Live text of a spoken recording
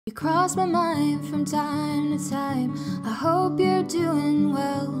You cross my mind from time to time. I hope you're doing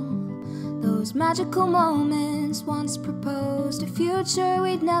well. Those magical moments once proposed, a future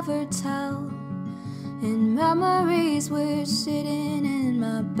we'd never tell. In memories we're sitting in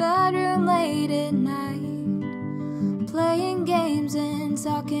my bedroom late at night, playing games and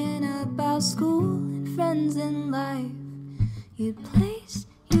talking about school and friends and life. You'd place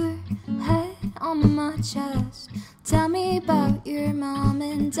your head on my chest, tell me about your mom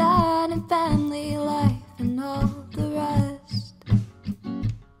and dad and family life and all the rest.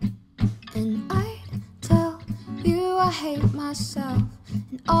 And I'd tell you I hate myself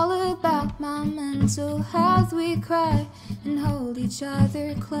and all about my mental health. We cry and hold each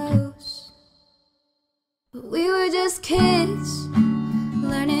other close, but we were just kids,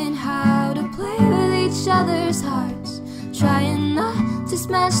 learning how to play with each other's hearts, trying not to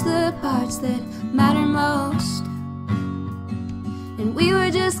smash the parts that matter most. And we were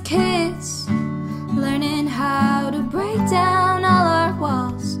just kids, learning how to break down all our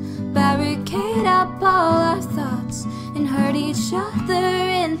walls, barricade up all our thoughts, and hurt each other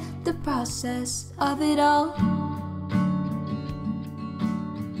in the process of it all.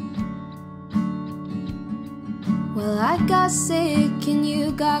 Well, I got sick and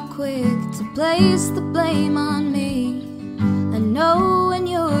you got quick to place the blame on me. I know when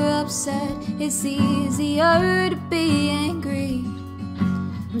you're upset it's easier to be angry.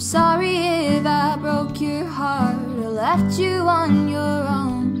 I'm sorry if I broke your heart or left you on your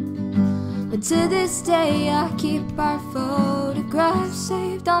own, but to this day I keep our photographs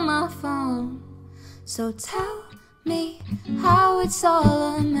saved on my phone. So tell me how it's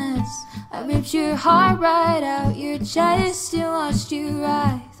all a mess. I ripped your heart right out your chest and watched you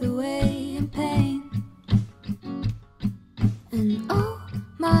writhe away in pain. And oh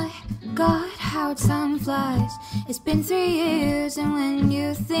my God, how time flies. It's been 3 years, and when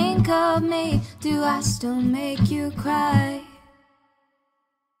you think of me, do I still make you cry?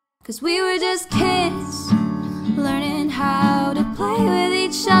 'Cause we were just kids, learning how to play with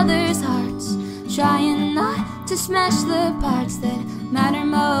each other's hearts, trying not to smash the parts that matter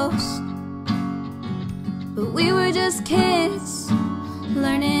most. But we were just kids,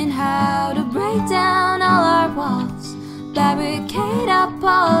 learning how to break down all our walls, barricade up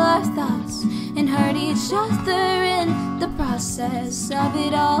all our thoughts, and hurt each other in the process of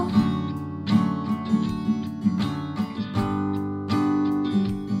it all.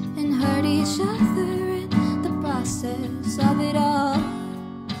 And hurt each other in the process of it all.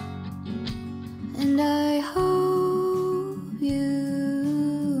 And I hope you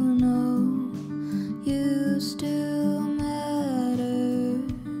know you still matter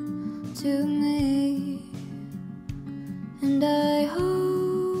to me. And I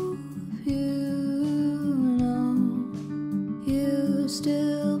hope you know you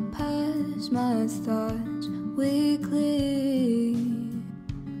still pass my thoughts weekly.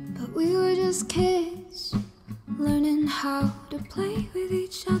 But we were just kids, learning how to play with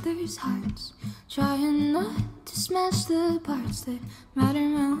each other's hearts, trying not to smash the parts that matter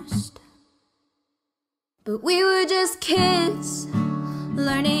most. But we were just kids,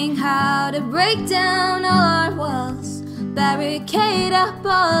 learning how to break down all our walls, barricade up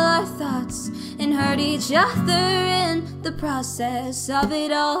all our thoughts, and hurt each other in the process of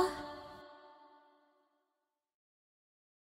it all.